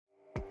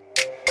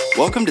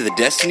Welcome to the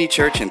Destiny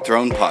Church and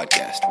Throne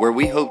podcast, where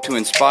we hope to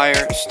inspire,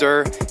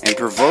 stir, and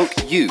provoke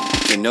you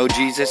to know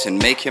Jesus and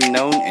make him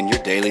known in your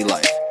daily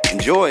life.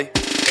 Enjoy.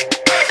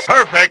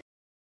 Perfect.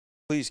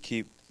 Please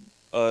keep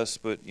us,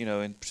 but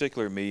in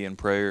particular me, in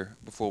prayer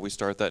before we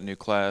start that new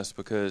class,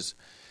 because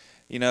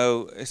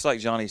it's like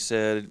Johnny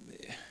said.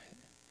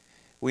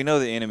 We know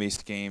the enemy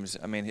schemes.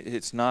 I mean,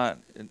 it's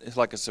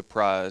like a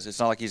surprise. It's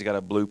not like he's got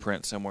a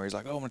blueprint somewhere. He's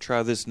like, oh, I'm going to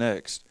try this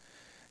next.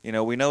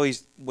 We know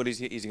he's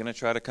going to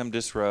try to come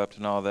disrupt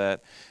and all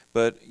that.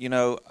 But,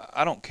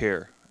 I don't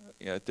care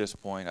at this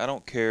point. I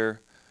don't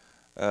care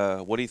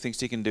what he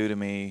thinks he can do to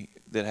me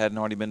that hadn't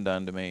already been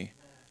done to me.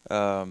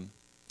 And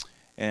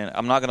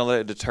I'm not going to let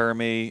it deter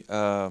me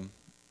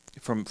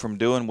from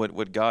doing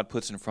what God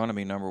puts in front of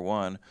me, number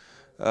one.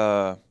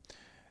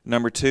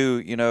 Number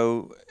two,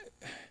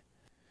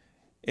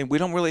 and we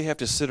don't really have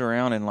to sit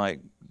around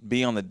and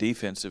be on the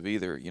defensive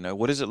either.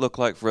 What does it look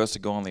like for us to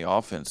go on the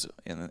offense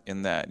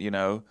in that?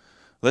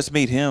 Let's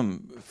meet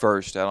him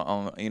first.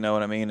 You know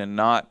what I mean, and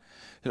not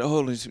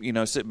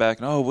sit back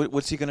and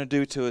what's he going to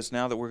do to us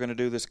now that we're going to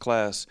do this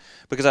class?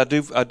 Because I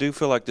do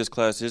feel like this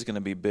class is going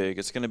to be big.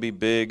 It's going to be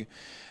big.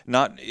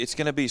 It's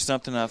going to be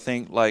something I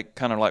think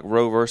kind of like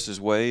Roe versus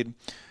Wade.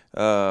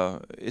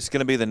 It's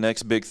going to be the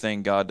next big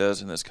thing God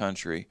does in this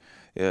country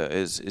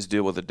is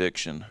deal with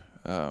addiction.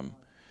 And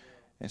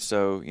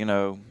so,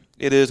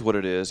 it is what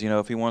it is.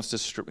 If he wants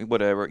to,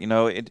 whatever,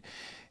 and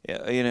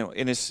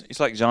it's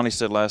like Johnny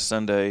said last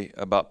Sunday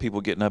about people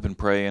getting up and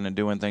praying and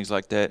doing things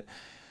like that.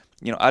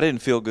 I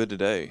didn't feel good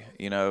today.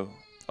 A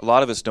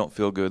lot of us don't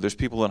feel good. There's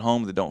people at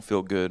home that don't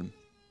feel good.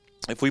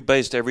 If we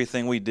based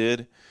everything we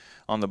did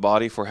on the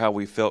body for how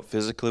we felt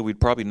physically, we'd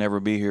probably never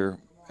be here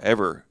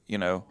ever,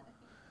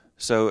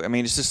 So,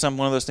 it's just one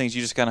of those things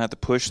you just kind of have to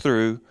push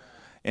through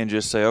and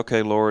just say,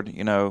 okay, Lord,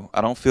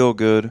 I don't feel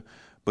good.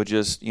 But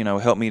just,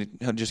 help me,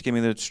 just give me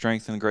the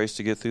strength and grace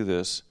to get through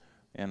this.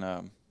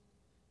 And,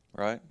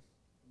 right?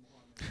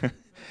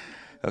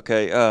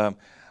 Okay. I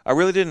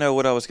really didn't know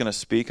what I was going to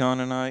speak on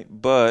tonight,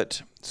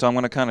 so I'm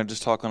going to kind of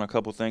just talk on a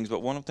couple things.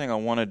 But one thing I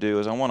want to do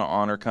is I want to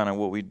honor kind of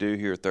what we do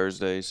here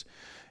Thursdays,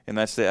 and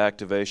that's the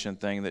activation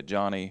thing that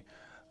Johnny,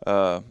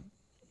 kind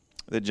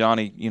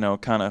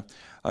of,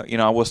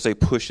 I will say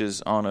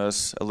pushes on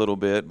us a little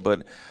bit.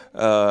 But,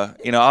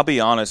 I'll be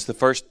honest, the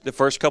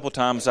first couple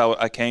times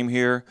I came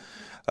here,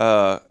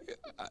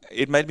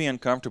 it made me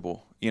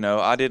uncomfortable.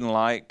 I didn't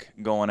like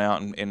going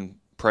out and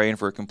praying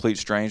for complete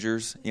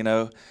strangers.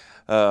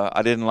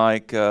 I didn't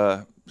like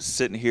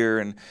sitting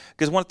here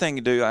because one thing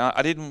to do,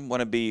 I didn't want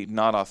to be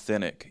not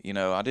authentic.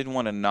 I didn't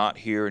want to not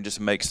hear and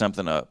just make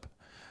something up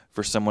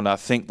for someone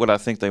what I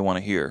think they want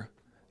to hear.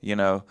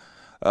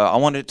 I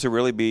wanted it to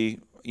really be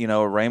a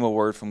rhema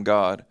word from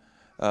God,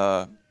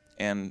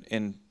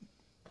 and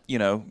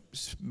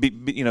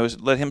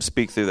let Him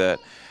speak through that.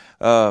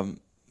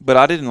 But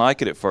I didn't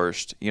like it at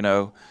first,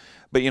 But,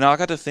 I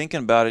got to thinking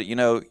about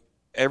it,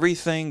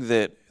 everything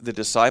that the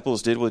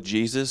disciples did with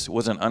Jesus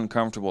was an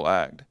uncomfortable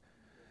act.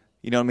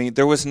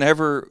 There was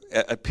never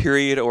a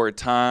period or a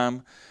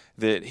time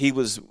that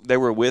they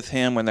were with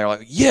him when they're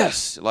like,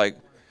 yes,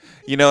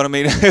 you know what I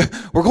mean?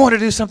 We're going to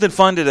do something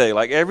fun today.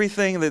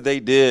 Everything that they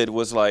did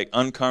was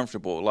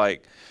uncomfortable.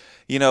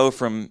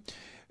 From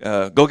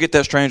go get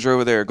that stranger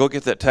over there, go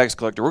get that tax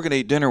collector. We're going to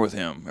eat dinner with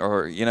him.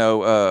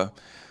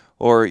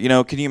 Or,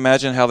 can you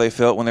imagine how they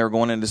felt when they were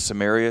going into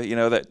Samaria?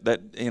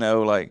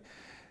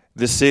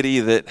 The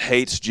city that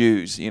hates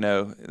Jews.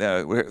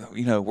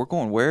 We're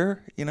going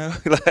where?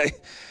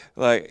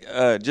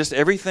 Just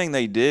everything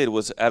they did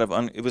was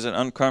it was an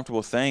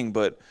uncomfortable thing.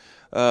 But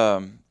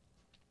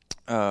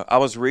I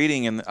was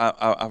reading and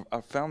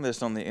I found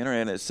this on the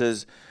internet. It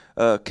says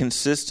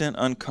consistent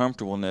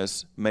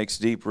uncomfortableness makes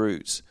deep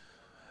roots,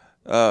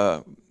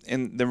 and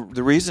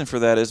the reason for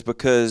that is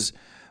because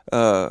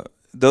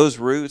those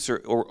roots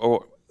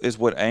is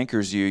what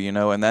anchors you,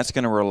 and that's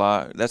going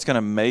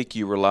to make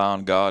you rely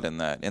on God in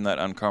that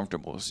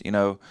uncomfortables,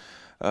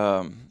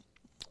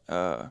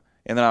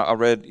 and then I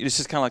read, it's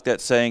just kind of like that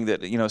saying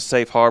that,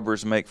 safe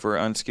harbors make for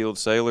unskilled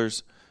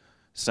sailors.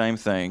 Same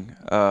thing.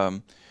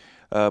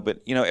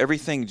 But,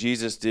 everything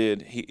Jesus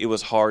did, it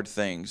was hard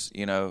things,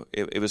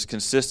 it was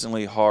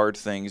consistently hard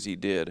things he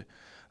did.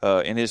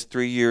 In his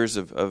 3 years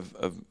of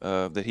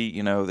that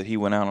he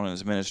went out on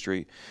his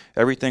ministry,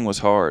 everything was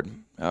hard.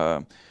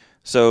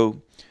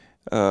 So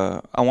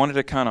I wanted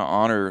to kind of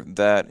honor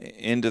that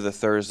into the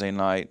Thursday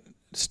night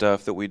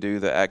stuff that we do,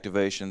 the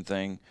activation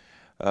thing,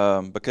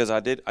 because I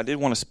did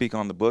want to speak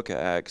on the book of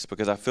Acts,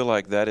 because I feel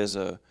like that is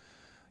a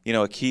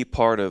key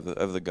part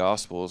of the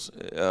Gospels,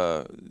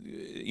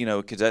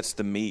 because that's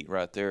the meat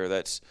right there.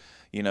 That's,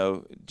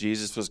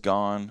 Jesus was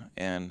gone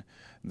and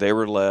they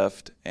were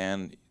left,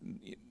 and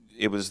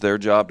it was their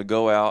job to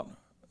go out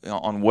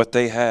on what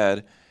they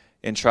had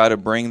and try to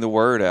bring the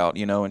word out,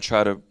 and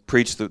try to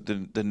preach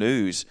the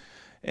news.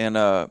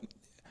 And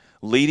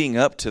leading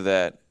up to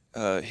that,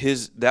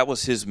 that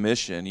was his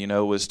mission,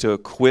 was to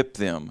equip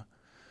them.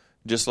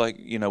 Just like,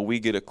 we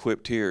get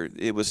equipped here.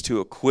 It was to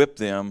equip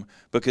them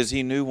because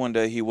he knew one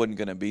day he wasn't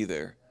going to be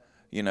there.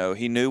 You know,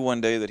 he knew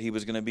one day that he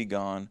was going to be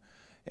gone,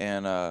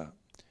 and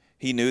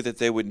he knew that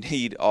they would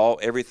need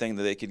everything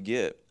that they could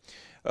get.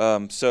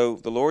 So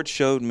the Lord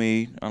showed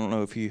me. I don't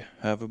know if you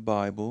have a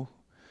Bible.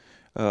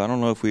 I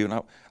don't know if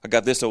I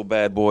got this old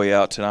bad boy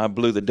out tonight. I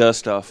blew the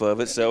dust off of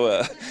it.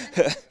 So,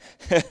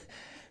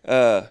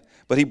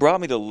 but he brought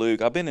me to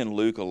Luke. I've been in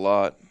Luke a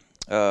lot.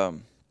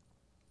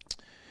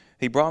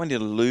 He brought me to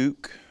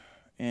Luke,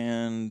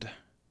 and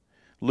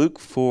Luke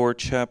 4,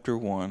 chapter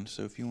 1.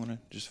 So if you want to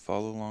just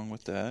follow along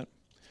with that,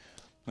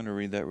 I'm going to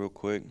read that real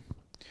quick.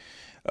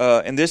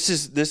 And this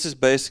is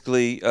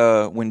basically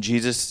when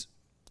Jesus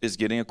is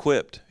getting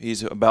equipped.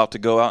 He's about to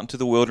go out into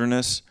the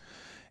wilderness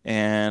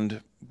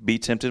and be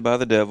tempted by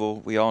the devil.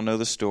 We all know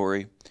the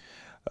story.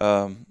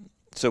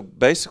 So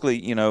basically,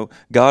 you know,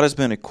 God has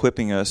been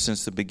equipping us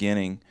since the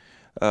beginning.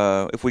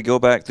 If we go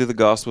back through the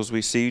Gospels,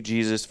 we see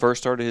Jesus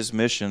first started his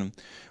mission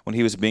when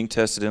he was being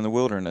tested in the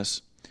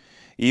wilderness.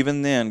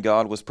 Even then,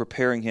 God was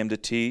preparing him to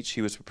teach.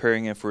 He was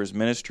preparing him for his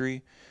ministry,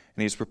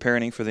 and he was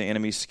preparing him for the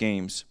enemy's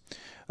schemes.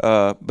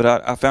 But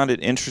I found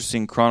it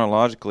interesting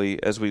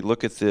chronologically as we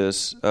look at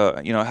this,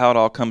 you know, how it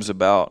all comes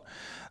about.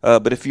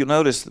 But if you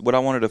notice, what I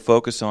wanted to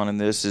focus on in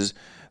this is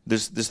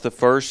the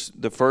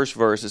first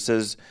verse. It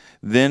says,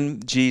 "Then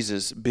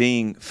Jesus,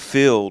 being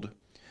filled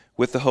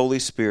with the Holy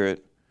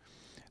Spirit,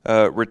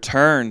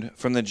 returned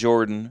from the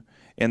Jordan,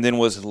 and then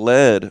was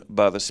led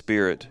by the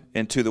Spirit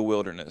into the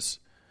wilderness."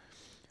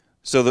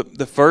 So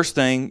the first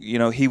thing, you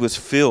know, he was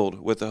filled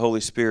with the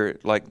Holy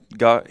Spirit. Like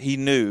God, he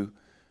knew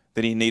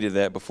that he needed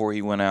that before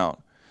he went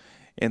out.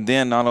 And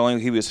then not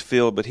only he was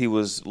filled, but he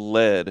was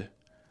led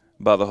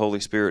by the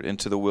Holy Spirit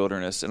into the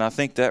wilderness. And I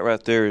think that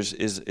right there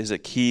is a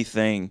key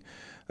thing.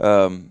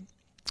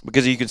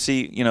 Because you can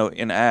see, you know,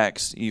 in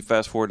Acts, you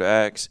fast forward to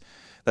Acts,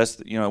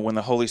 that's, you know, when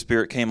the Holy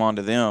Spirit came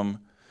onto them,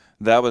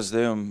 that was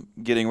them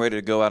getting ready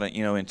to go out,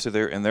 you know, into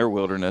their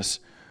wilderness.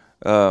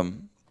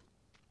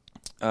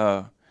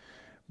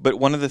 But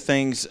one of the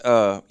things,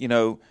 you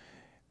know,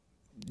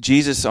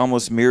 Jesus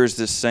almost mirrors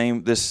this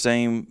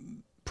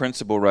same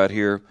principle right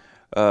here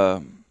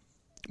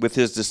with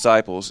his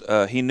disciples.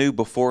 He knew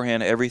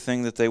beforehand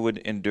everything that they would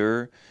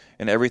endure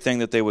and everything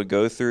that they would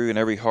go through and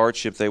every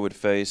hardship they would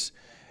face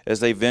as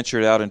they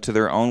ventured out into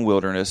their own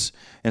wilderness.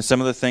 And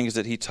some of the things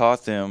that he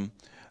taught them,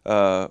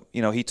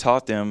 you know, he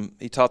taught them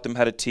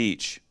how to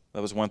teach.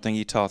 That was one thing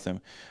he taught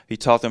them. He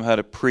taught them how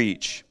to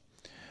preach.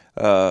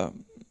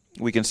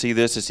 We can see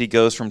this as he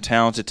goes from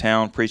town to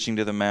town preaching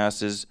to the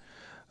masses.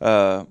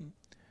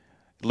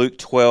 Luke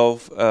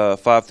 12,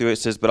 5 through 8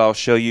 says, "But I'll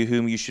show you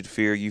whom you should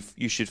fear.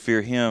 You should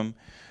fear him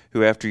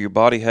who, after your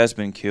body has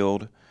been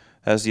killed,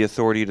 has the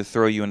authority to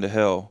throw you into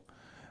hell."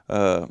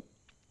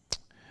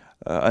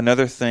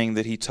 Another thing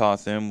that he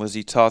taught them was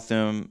he taught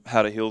them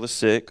how to heal the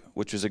sick,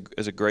 which is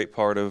a great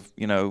part of,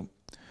 you know,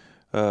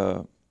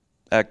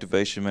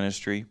 activation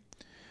ministry.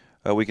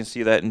 We can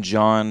see that in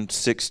John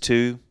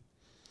 6:2.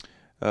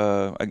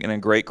 And a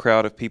great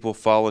crowd of people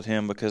followed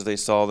him because they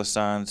saw the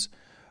signs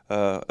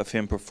of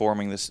him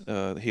performing this,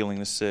 healing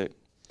the sick.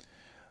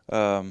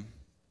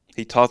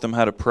 He taught them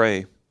how to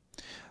pray.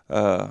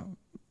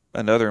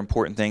 Another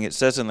important thing, it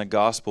says in the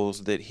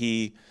Gospels that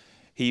he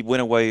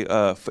went away.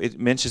 It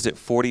mentions it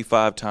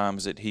 45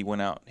 times that he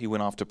went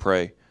off to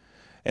pray,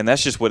 and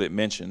that's just what it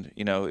mentioned.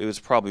 You know, it was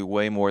probably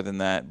way more than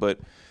that, but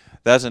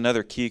that's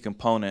another key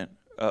component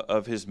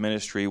of his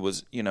ministry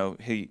was, you know,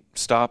 he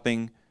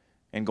stopping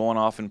and going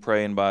off and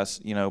praying by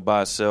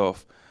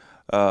himself.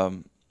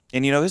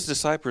 And you know, his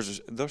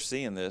disciples, they're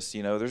seeing this.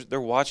 You know,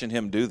 they're watching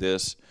him do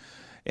this,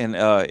 and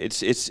it's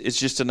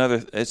just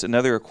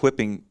another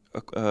equipping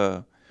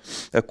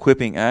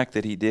act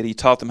that he did. He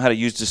taught them how to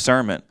use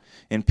discernment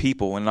in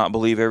people and not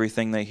believe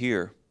everything they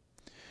hear.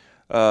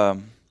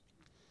 One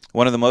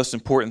of the most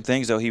important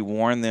things, though, he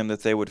warned them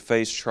that they would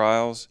face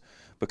trials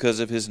because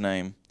of his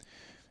name.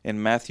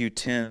 In Matthew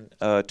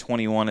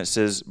 10:21, it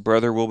says,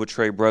 "Brother will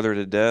betray brother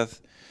to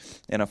death,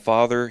 and a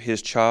father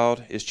his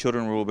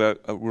children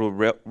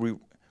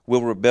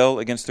will rebel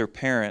against their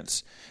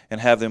parents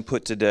and have them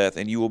put to death,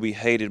 and you will be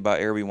hated by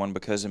everyone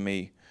because of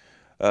me.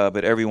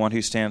 But everyone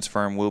who stands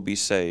firm will be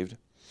saved."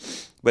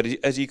 But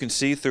as you can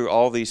see through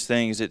all these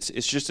things, it's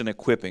just an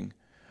equipping.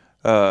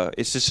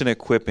 It's just an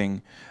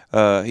equipping.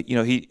 You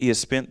know, he has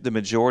spent the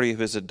majority of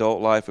his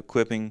adult life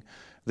equipping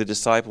the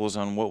disciples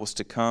on what was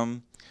to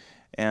come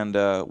and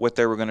what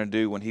they were going to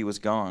do when he was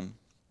gone.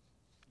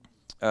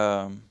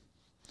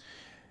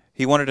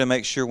 He wanted to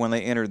make sure when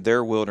they entered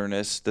their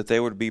wilderness that they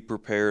would be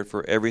prepared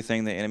for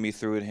everything the enemy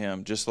threw at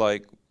him, just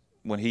like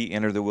when he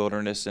entered the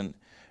wilderness and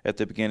at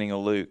the beginning of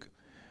Luke.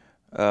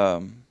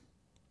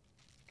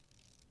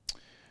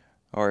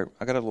 All right,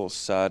 I got a little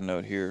side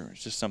note here.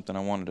 It's just something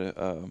I wanted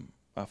to,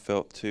 I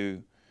felt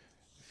too.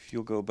 If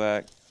you'll go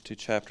back to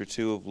chapter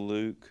 2 of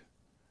Luke.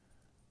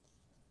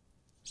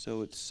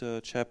 So it's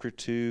chapter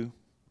 2,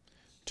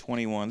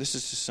 21. This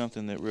is just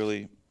something that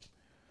really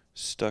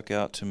stuck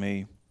out to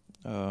me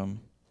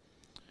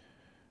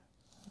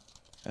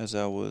as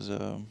I was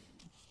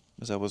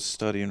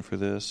studying for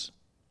this.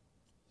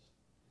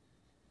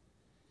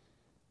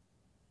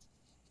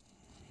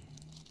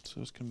 So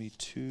it's going to be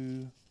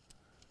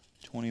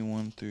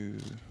 2:21 through...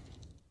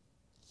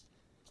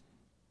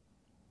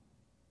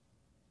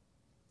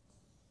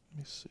 Let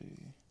me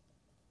see.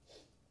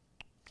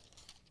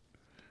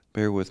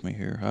 Bear with me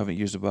here. I haven't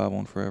used the Bible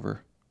in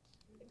forever.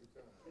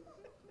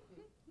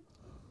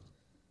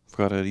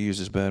 Forgot how to use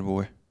this bad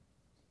boy.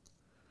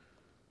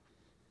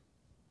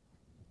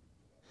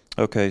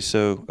 Okay,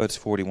 so it's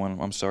 41.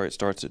 I'm sorry, it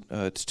starts at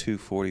it's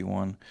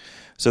 2:41.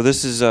 So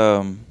this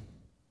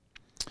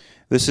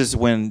is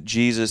when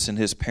Jesus and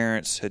his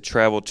parents had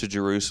traveled to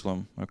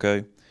Jerusalem.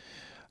 Okay,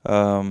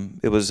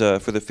 it was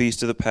for the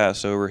feast of the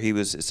Passover.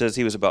 It says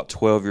he was about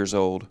 12 years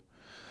old.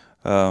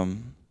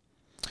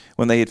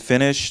 When they had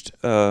finished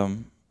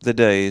the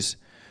days,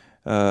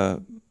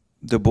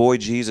 the boy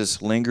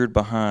Jesus lingered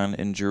behind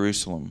in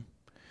Jerusalem,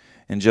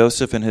 and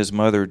Joseph and his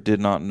mother did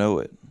not know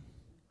it.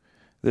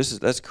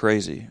 That's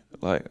crazy.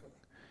 Like,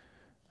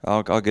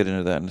 I'll get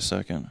into that in a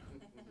second.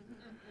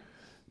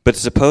 But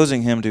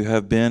supposing him to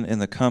have been in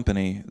the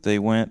company, they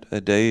went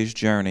a day's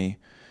journey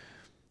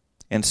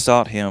and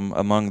sought him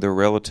among their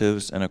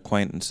relatives and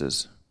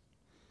acquaintances.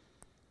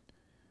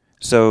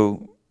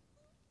 So,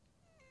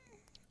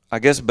 I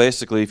guess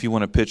basically, if you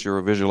want to picture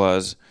or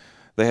visualize,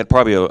 they had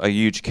probably a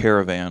huge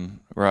caravan,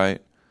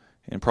 right?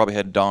 And probably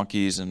had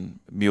donkeys and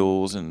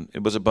mules, and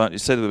it was a bunch. It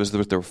said it was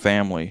with their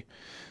family.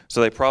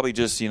 So they probably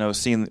just,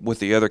 seen with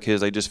the other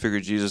kids, they just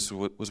figured Jesus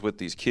was with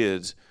these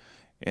kids,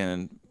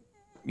 and,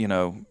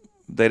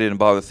 they didn't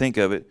bother to think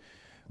of it.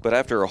 But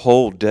after a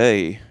whole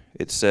day,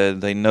 it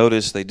said they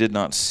noticed they did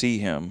not see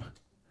him.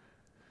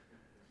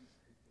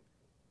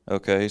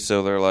 Okay,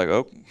 so they're like,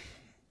 oh,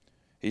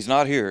 he's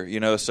not here,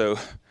 so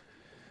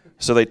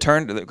they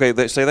turned, okay,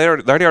 they say they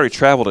already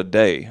traveled a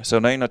day, so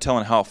now you're not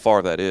telling how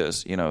far that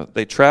is,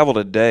 They traveled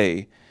a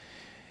day,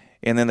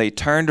 and then they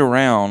turned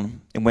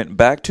around and went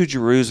back to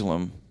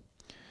Jerusalem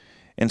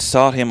and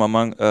sought him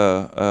among,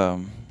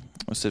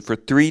 for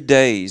 3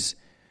 days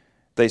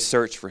they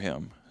searched for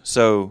him.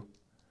 So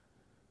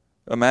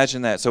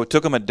imagine that. So it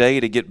took them a day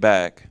to get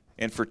back,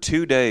 and for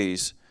 2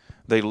 days,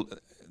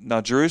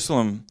 now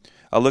Jerusalem,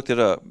 I looked it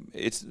up,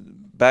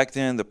 back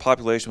then the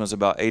population was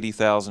about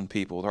 80,000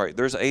 people. All right,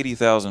 there's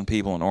 80,000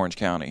 people in Orange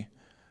County,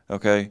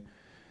 okay?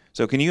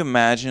 So can you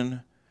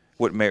imagine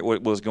what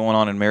was going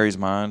on in Mary's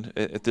mind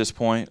at this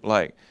point?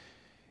 Like,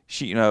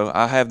 she,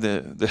 I have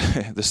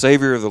the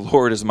Savior of the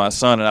Lord as my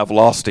son, and I've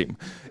lost him.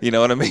 You know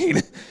what I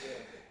mean?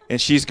 And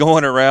she's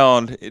going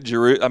around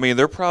Jerusalem. I mean,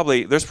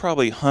 there's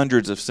probably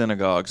hundreds of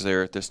synagogues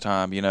there at this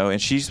time,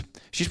 and she's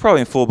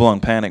probably in full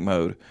blown panic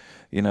mode,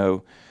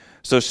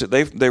 So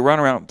they run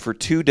around for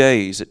 2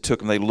 days. It took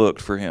them. They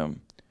looked for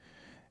him,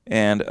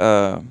 and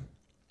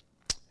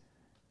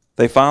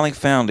they finally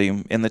found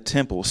him in the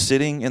temple,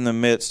 sitting in the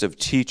midst of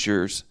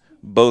teachers,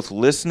 both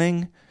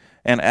listening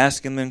and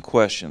asking them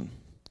questions.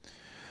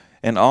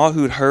 And all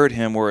who heard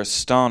him were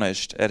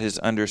astonished at his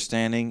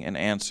understanding and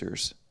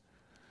answers.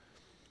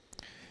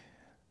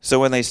 So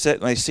when they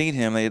seen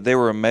him, they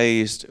were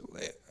amazed.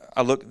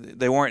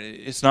 They weren't.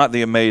 It's not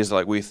the amazed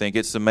like we think.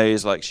 It's the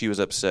amazed like she was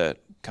upset,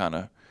 kind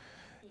of.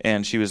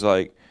 And she was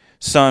like,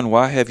 "Son,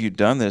 why have you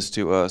done this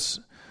to us?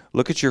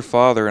 Look at your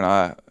father and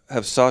I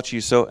have sought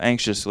you so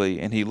anxiously."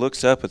 And he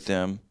looks up at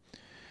them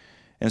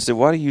and said,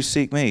 "Why do you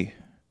seek me?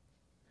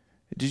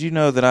 Did you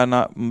know that I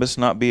must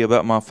not be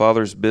about my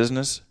father's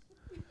business?"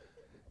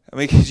 I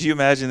mean, could you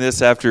imagine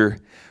this after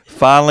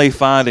finally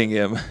finding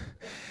him?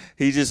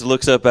 He just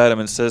looks up at him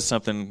and says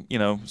something,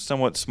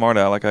 somewhat smart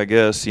aleck, I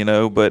guess, and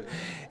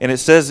it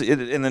says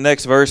in the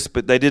next verse,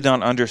 but they did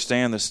not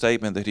understand the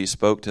statement that he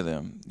spoke to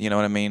them. You know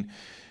what I mean?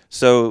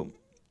 So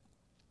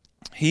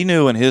he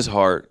knew in his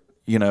heart,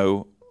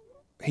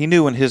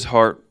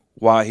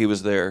 why he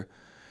was there,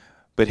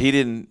 but he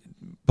didn't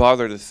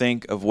bother to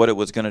think of what it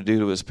was going to do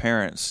to his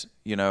parents,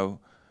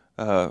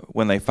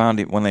 when they found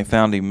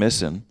him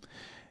missing.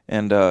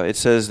 And it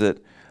says that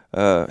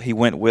he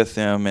went with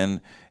them,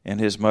 and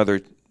his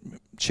mother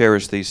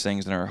cherished these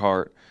things in her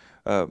heart.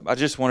 I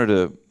just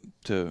wanted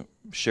to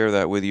share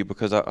that with you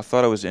because I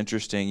thought it was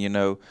interesting.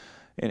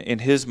 In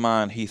his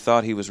mind, he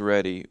thought he was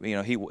ready.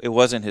 It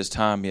wasn't his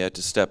time yet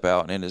to step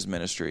out in his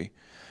ministry.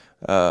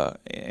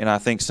 And I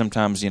think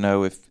sometimes,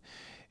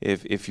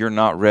 if you're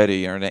not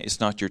ready or it's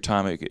not your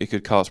time, it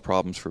could cause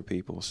problems for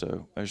people.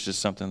 So there's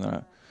just something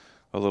a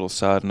little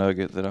side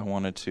nugget that I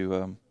wanted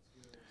to.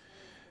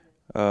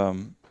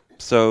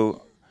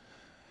 So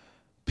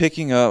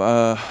picking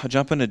up,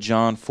 jumping to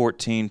John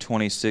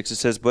 14:26, it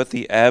says, "But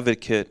the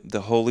Advocate,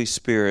 the Holy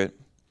Spirit,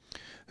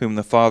 whom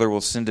the Father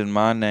will send in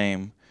my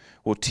name,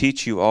 will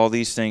teach you all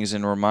these things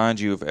and remind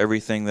you of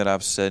everything that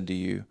I've said to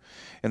you."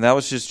 And that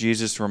was just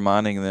Jesus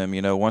reminding them,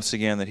 once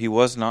again, that he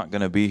was not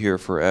going to be here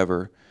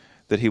forever,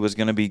 that he was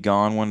going to be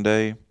gone one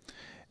day,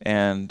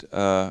 and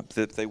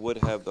that they would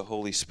have the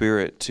Holy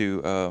Spirit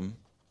to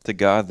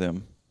guide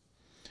them.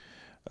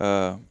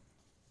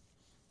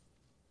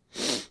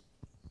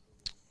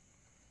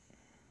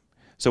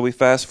 So we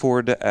fast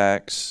forward to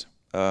Acts.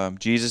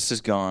 Jesus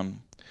is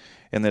gone,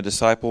 and the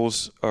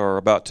disciples are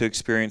about to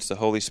experience the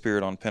Holy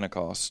Spirit on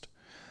Pentecost.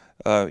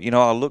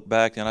 I look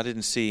back and I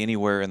didn't see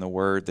anywhere in the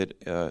Word that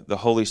the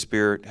Holy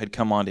Spirit had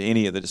come on to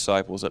any of the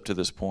disciples up to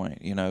this point.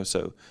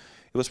 So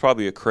it was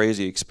probably a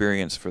crazy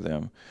experience for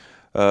them.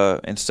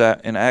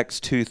 In Acts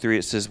 2:3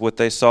 it says, "What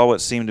they saw,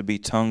 what seemed to be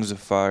tongues of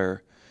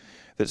fire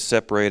that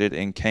separated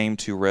and came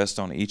to rest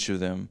on each of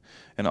them,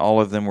 and all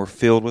of them were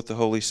filled with the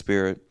Holy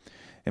Spirit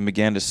and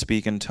began to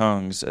speak in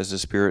tongues as the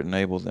Spirit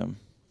enabled them."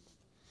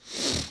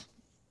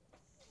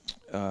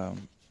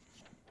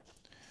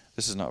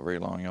 This is not very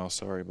long, y'all.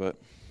 Sorry, but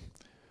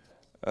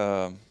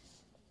I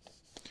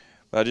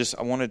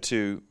wanted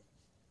to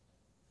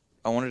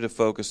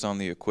focus on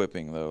the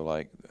equipping, though,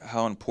 like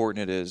how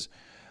important it is.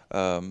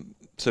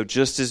 So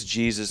just as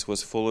Jesus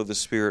was full of the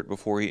Spirit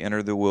before he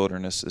entered the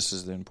wilderness, this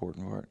is the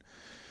important part,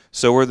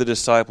 so were the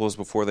disciples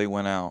before they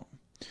went out.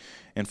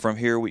 And from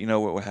here, we know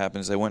what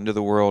happens. They went into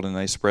the world and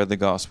they spread the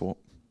gospel.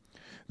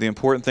 The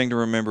important thing to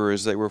remember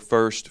is they were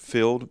first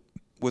filled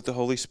with the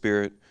Holy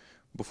Spirit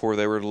before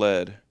they were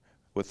led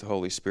with the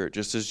Holy Spirit,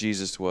 just as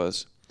Jesus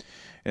was.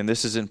 And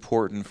this is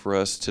important for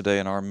us today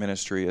in our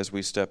ministry as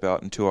we step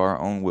out into our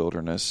own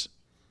wilderness.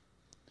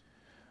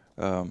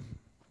 And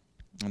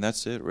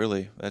that's it,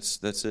 really. That's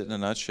it in a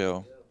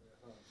nutshell.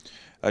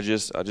 I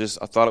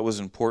thought it was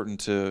important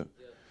to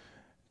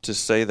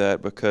say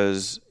that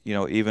because,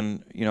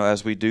 even,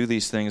 as we do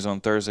these things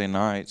on Thursday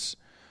nights,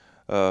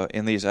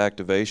 in these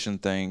activation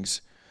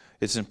things,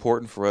 it's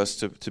important for us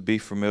to be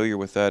familiar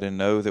with that and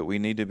know that we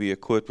need to be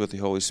equipped with the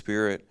Holy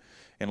Spirit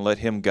and let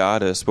Him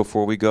guide us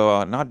before we go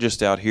out, not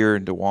just out here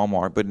into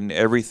Walmart, but in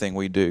everything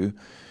we do,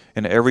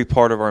 in every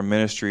part of our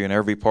ministry and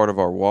every part of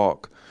our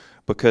walk.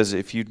 Because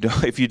if you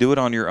do it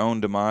on your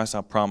own demise,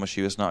 I promise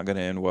you it's not going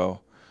to end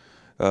well.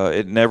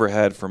 It never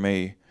had for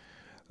me.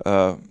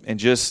 And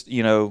just,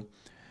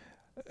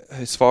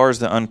 as far as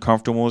the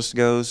uncomfortableness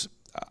goes,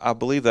 I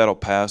believe that'll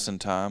pass in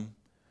time.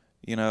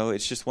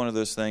 It's just one of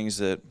those things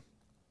that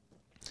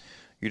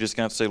you're just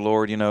going to have to say,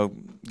 Lord,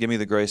 give me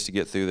the grace to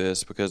get through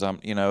this, because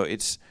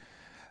it's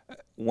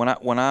when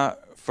I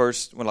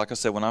first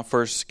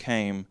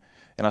came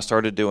and I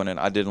started doing it,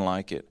 I didn't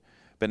like it.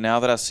 But now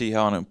that I see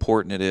how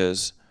important it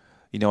is,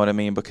 you know what I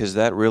mean? Because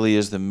that really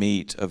is the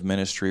meat of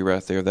ministry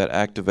right there, that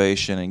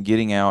activation and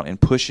getting out and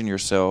pushing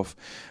yourself.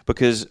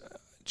 Because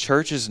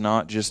church is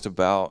not just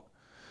about,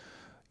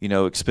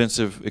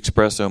 expensive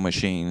espresso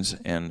machines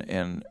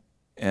and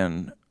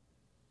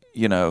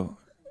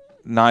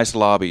nice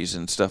lobbies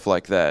and stuff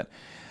like that.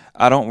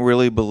 I don't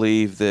really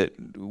believe that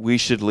we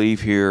should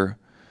leave here,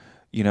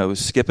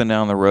 skipping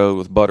down the road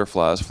with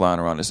butterflies flying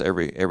around us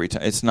every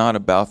time. It's not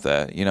about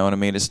that, you know what I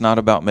mean? It's not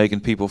about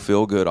making people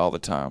feel good all the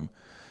time.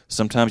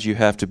 Sometimes you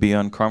have to be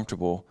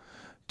uncomfortable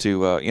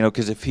to,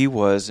 because if he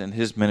was in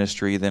his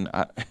ministry, then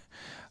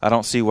I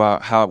don't see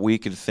how we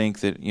could think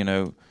that,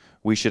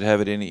 we should have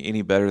it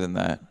any better than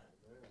that.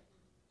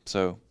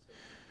 So,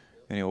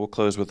 anyway, we'll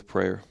close with a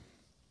prayer.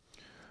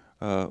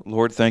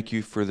 Lord, thank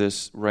you for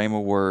this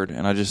Rhema word,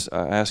 and I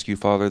ask you,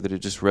 Father, that it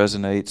just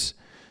resonates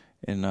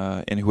in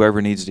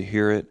whoever needs to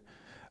hear it.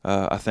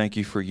 I thank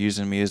you for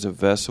using me as a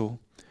vessel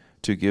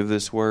to give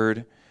this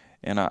word,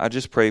 and I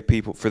just pray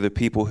for the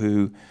people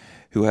who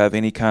have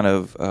any kind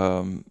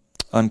of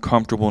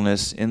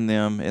uncomfortableness in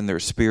them, in their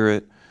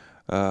spirit,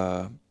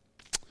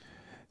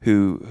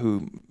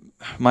 who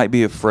might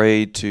be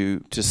afraid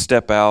to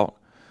step out,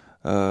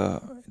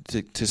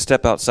 to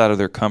step outside of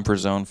their comfort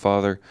zone,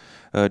 Father.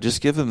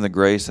 Just give them the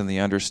grace and the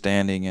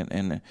understanding,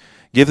 and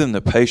give them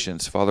the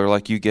patience, Father,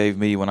 like you gave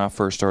me when I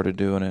first started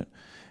doing it.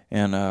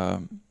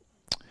 And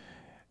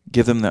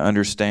give them the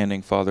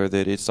understanding, Father,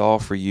 that it's all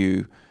for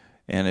you.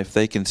 And if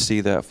they can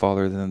see that,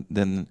 Father,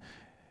 then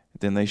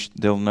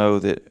they'll know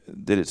that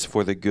it's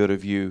for the good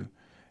of you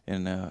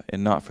and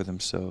not for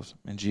themselves.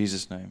 In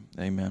Jesus' name,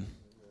 amen.